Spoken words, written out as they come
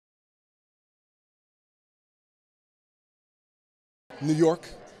New York,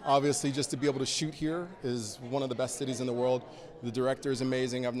 obviously, just to be able to shoot here is one of the best cities in the world. The director is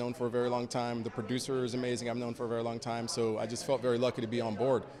amazing, I've known for a very long time. The producer is amazing, I've known for a very long time. So I just felt very lucky to be on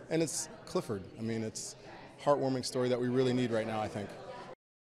board. And it's Clifford. I mean, it's a heartwarming story that we really need right now, I think.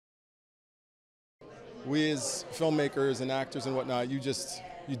 We as filmmakers and actors and whatnot, you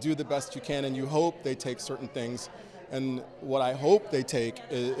do the best you can and you hope they take certain things. And what I hope they take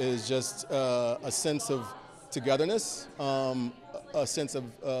is just a sense of togetherness, a sense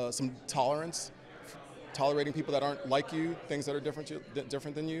of some tolerance, tolerating people that aren't like you, things that are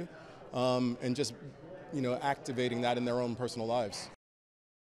different than you, and just activating that in their own personal lives.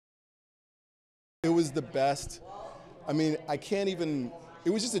 It was the best. I mean, I can't even. It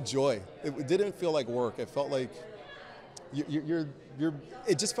was just a joy. It didn't feel like work. It felt like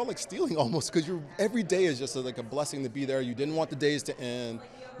it just felt like stealing almost, because every day is just like a blessing to be there. You didn't want the days to end.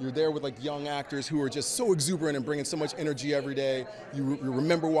 You're there with like young actors who are just so exuberant and bringing so much energy every day. You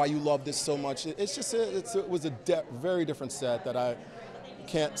remember why you love this so much. It was a very different set that I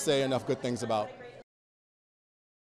can't say enough good things about.